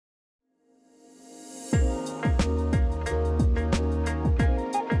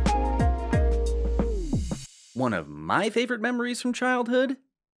One of my favorite memories from childhood?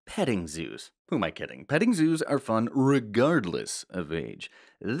 Petting zoos. Who am I kidding? Petting zoos are fun regardless of age.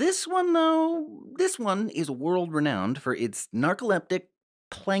 This one, though, this one is world renowned for its narcoleptic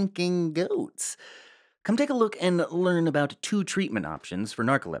planking goats. Come take a look and learn about two treatment options for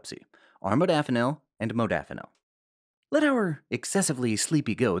narcolepsy: Armodafinil and Modafinil. Let our excessively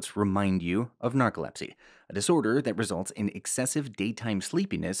sleepy goats remind you of narcolepsy, a disorder that results in excessive daytime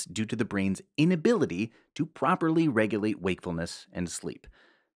sleepiness due to the brain's inability to properly regulate wakefulness and sleep.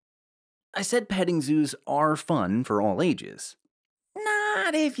 I said petting zoos are fun for all ages.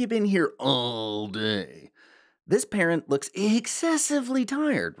 Not if you've been here all day. This parent looks excessively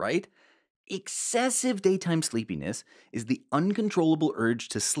tired, right? Excessive daytime sleepiness is the uncontrollable urge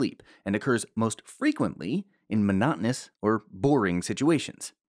to sleep and occurs most frequently in monotonous or boring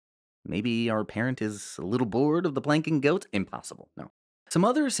situations. Maybe our parent is a little bored of the planking goats? Impossible, no. Some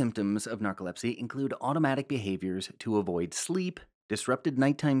other symptoms of narcolepsy include automatic behaviors to avoid sleep, disrupted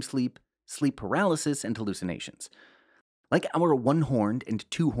nighttime sleep, sleep paralysis, and hallucinations. Like our one-horned and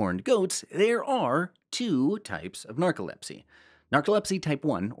two-horned goats, there are two types of narcolepsy. Narcolepsy type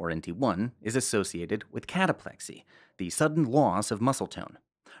 1, or NT1, is associated with cataplexy, the sudden loss of muscle tone.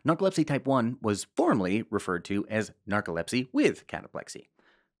 Narcolepsy type 1 was formerly referred to as narcolepsy with cataplexy.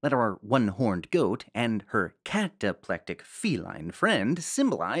 Let our one-horned goat and her cataplectic feline friend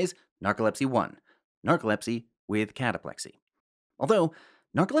symbolize narcolepsy 1, narcolepsy with cataplexy. Although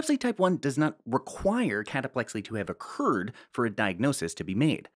narcolepsy type 1 does not require cataplexy to have occurred for a diagnosis to be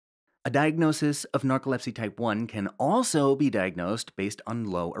made. A diagnosis of narcolepsy type 1 can also be diagnosed based on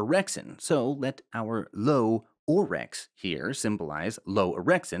low orexin, so let our low orex here symbolize low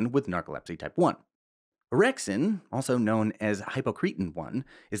orexin with narcolepsy type 1. Orexin, also known as hypocretin 1,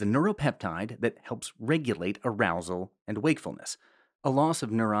 is a neuropeptide that helps regulate arousal and wakefulness. A loss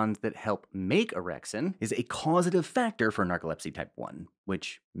of neurons that help make orexin is a causative factor for narcolepsy type 1,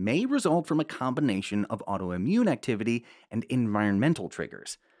 which may result from a combination of autoimmune activity and environmental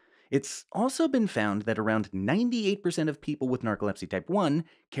triggers. It's also been found that around 98% of people with narcolepsy type 1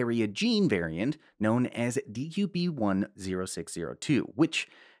 carry a gene variant known as DQB10602, which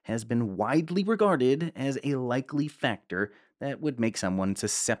has been widely regarded as a likely factor that would make someone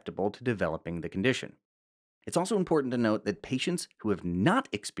susceptible to developing the condition. It's also important to note that patients who have not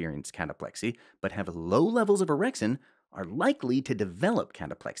experienced cataplexy but have low levels of orexin are likely to develop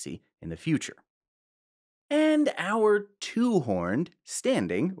cataplexy in the future. And our two-horned,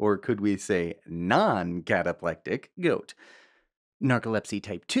 standing, or could we say non-cataplectic goat. Narcolepsy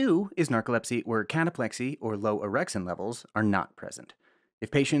type 2 is narcolepsy where cataplexy or low orexin levels are not present.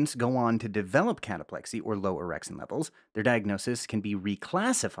 If patients go on to develop cataplexy or low orexin levels, their diagnosis can be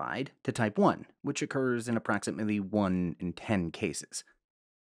reclassified to type 1, which occurs in approximately 1 in 10 cases.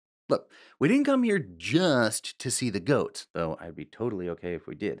 Look, we didn't come here just to see the goats, though I'd be totally okay if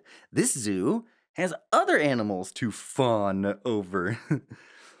we did. This zoo has other animals to fawn over.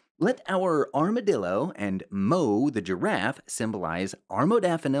 Let our armadillo and Mo the giraffe symbolize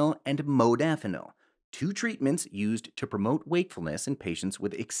Armodafinil and Modafinil, two treatments used to promote wakefulness in patients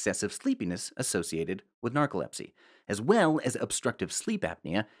with excessive sleepiness associated with narcolepsy, as well as obstructive sleep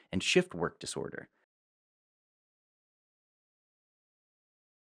apnea and shift work disorder.